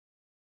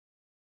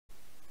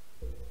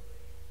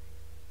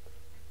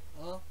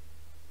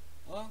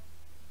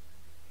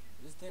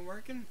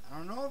working? I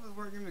don't know if it's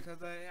working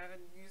because I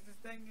haven't used this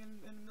thing in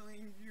a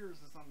million years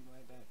or something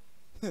like that.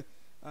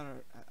 I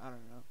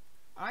don't know.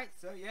 Alright,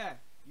 so yeah,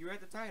 you read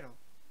the title.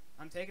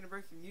 I'm taking a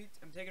break from YouTube.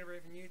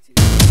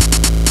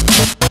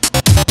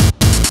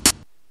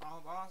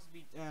 I'll also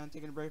be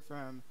taking a break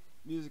from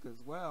music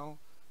as well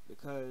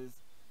because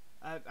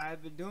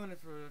I've been doing it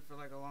for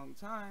like a long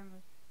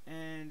time,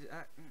 and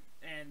I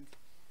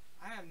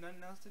have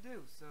nothing else to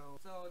do. So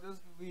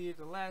this will be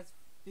the last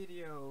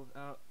video.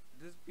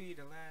 This will be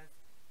the last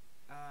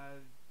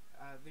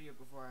video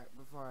before I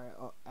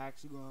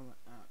actually go on my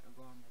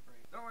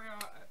break. Don't worry,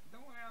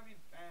 I'll be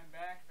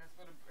back. That's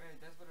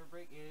what a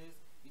break is.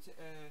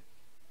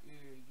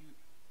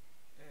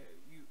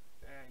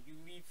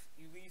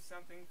 You leave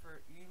something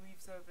for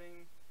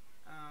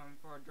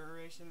a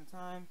duration of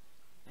time,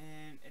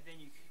 and then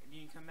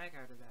you come back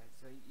after that.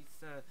 So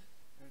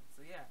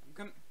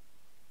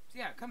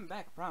yeah, coming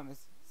back, I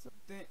promise. So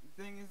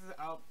thing is,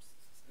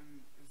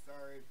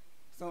 sorry.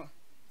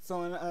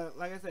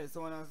 Like I said,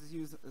 someone else is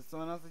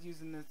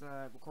using this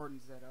recording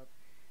setup,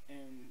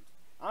 and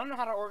I don't know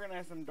how to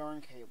organize some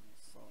darn cables.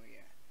 So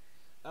yeah.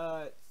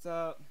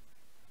 So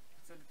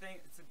the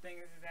thing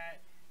is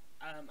that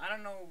I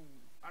don't know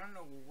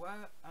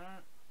what I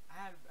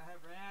have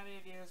ran out of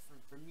ideas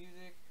for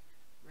music,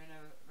 ran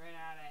out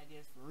of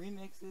ideas for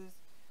remixes.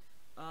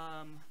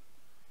 I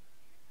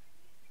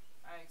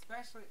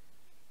especially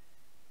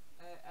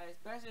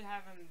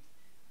haven't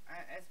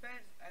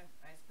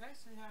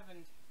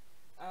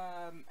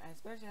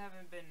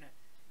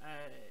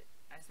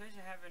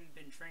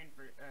been trained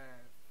for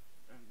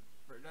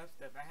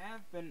dubstep. I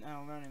have been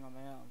learning on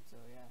my own. So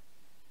yeah.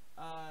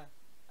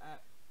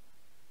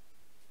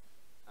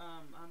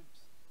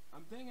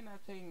 I'm thinking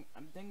of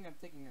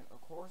taking a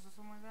course or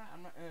something like that.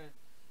 I'm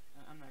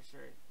not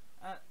sure.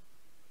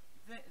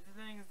 The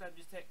thing is that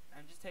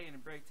I'm just taking a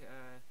break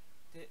I'm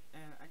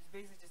just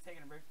basically just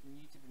taking a break from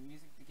YouTube and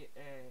music to get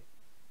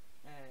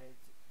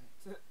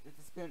to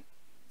spend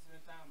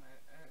time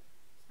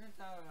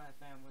with my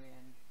family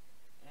and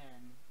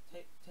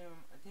take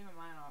my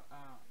mind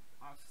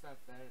off stuff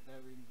that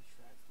really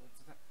distracts.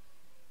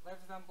 Like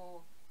for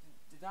example,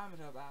 the Diamond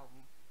Hub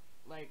album.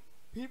 Like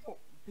people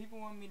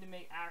want me to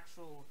make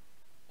actual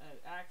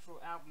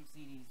album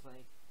CDs.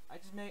 Like I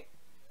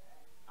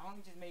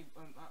only just made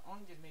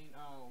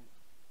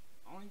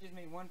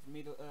one for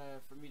me to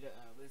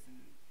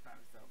listen by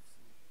myself.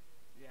 So,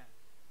 yeah.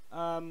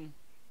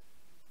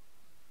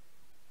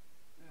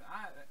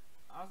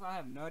 I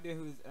have no idea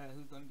who's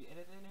going to be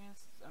editing this.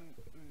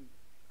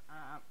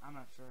 I'm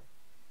not sure.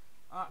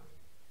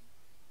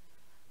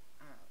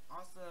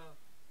 Also,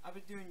 I've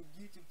been doing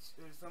YouTube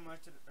so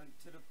much to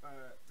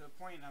the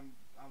point I'm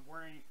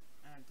wearing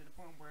to the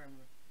point where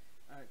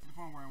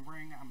I'm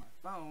wearing it on my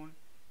phone.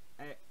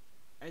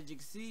 As you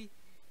can see,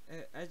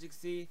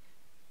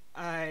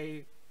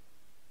 I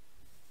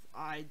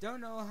don't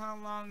know how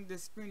long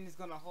this screen is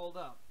gonna hold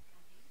up.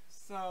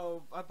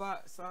 So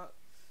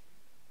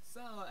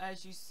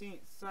as you see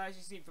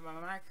from my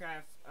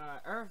Minecraft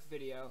Earth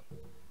video,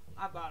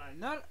 I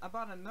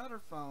bought another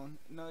phone,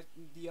 no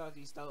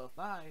DLG Stella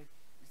 5,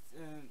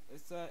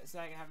 so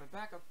I can have a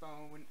backup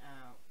phone when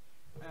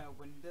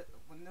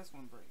this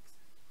one breaks.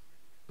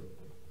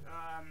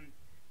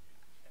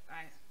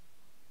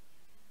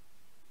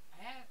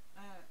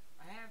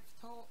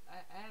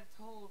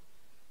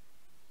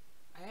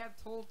 I have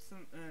told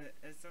some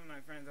of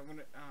my friends I'm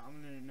gonna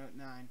Note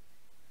 9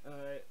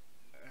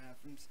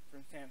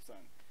 from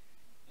Samsung,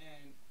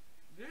 and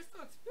they're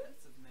so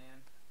expensive,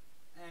 man.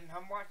 And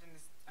I'm watching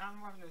this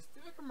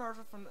stupid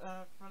commercial from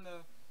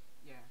the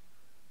yeah.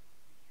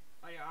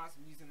 Oh yeah,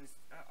 awesome. Using this.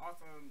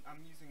 Also,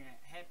 I'm using a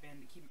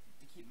headband to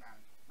keep my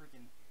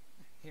freaking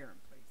hair in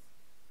place.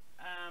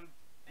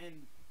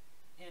 And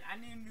I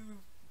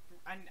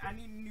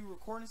need a new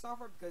recording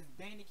software because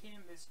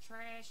Bandicam is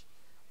trash.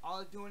 All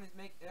it's doing is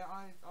make me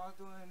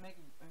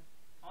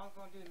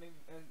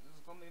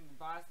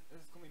buy.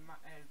 It's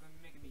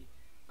making me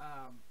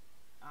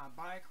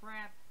buy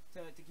crap to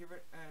get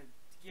rid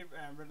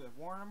of the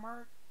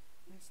watermark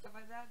and stuff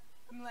like that.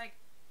 I'm like,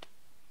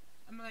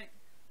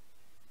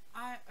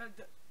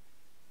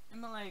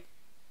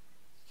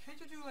 can't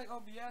you do like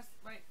OBS?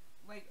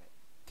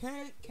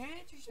 Can't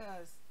you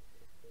just?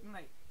 I'm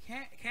like,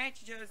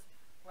 can't you just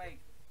like?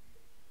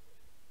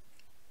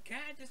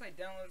 Can't I just like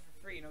download it for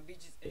free? And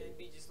it'd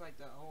be just like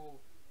the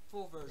whole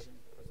full version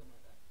or something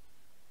like that.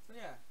 So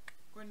yeah,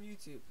 quitting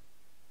YouTube.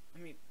 I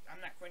mean, I'm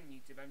not quitting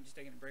YouTube. I'm just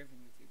taking a break from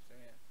YouTube. So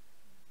yeah.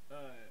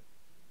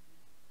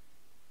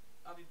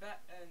 I'll be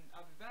back at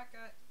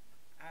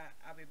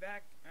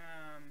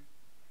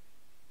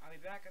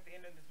the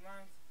end of this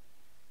month.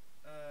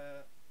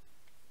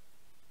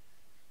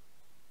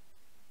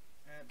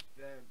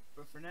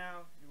 But for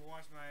now, you can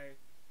watch my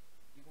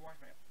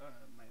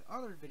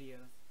other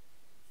videos.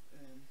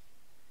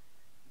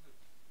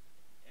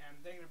 I'm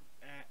thinking,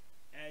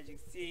 as you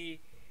can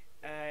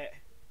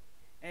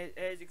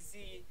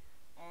see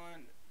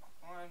on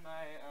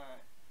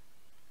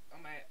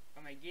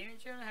my gaming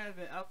channel, I haven't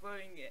been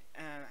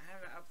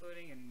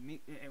uploading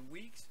in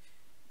weeks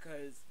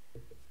because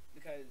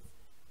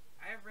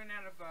I've run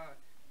out of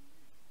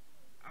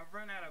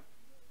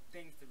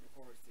things to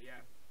record. So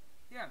yeah,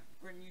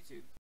 recording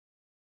YouTube.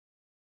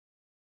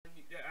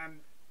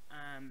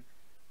 I'm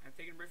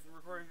taking a break from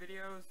recording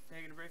videos,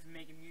 taking a break from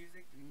making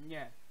music, and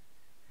yeah,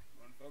 I'm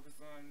gonna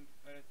focus on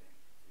other things.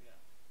 So yeah.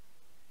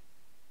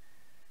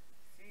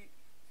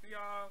 See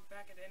y'all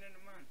back at the end of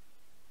the month.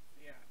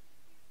 So yeah.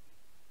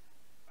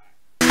 Bye.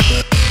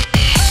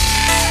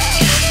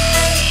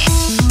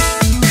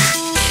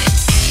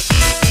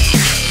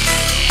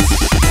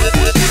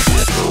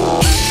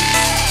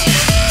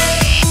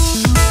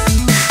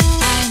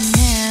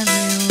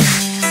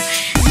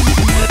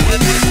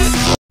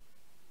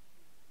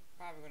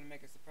 Probably gonna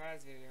make a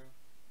surprise video.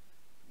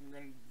 I'm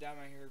gonna dye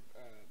my hair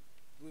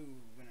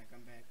blue when I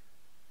come back,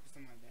 or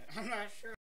something like that. I'm not sure.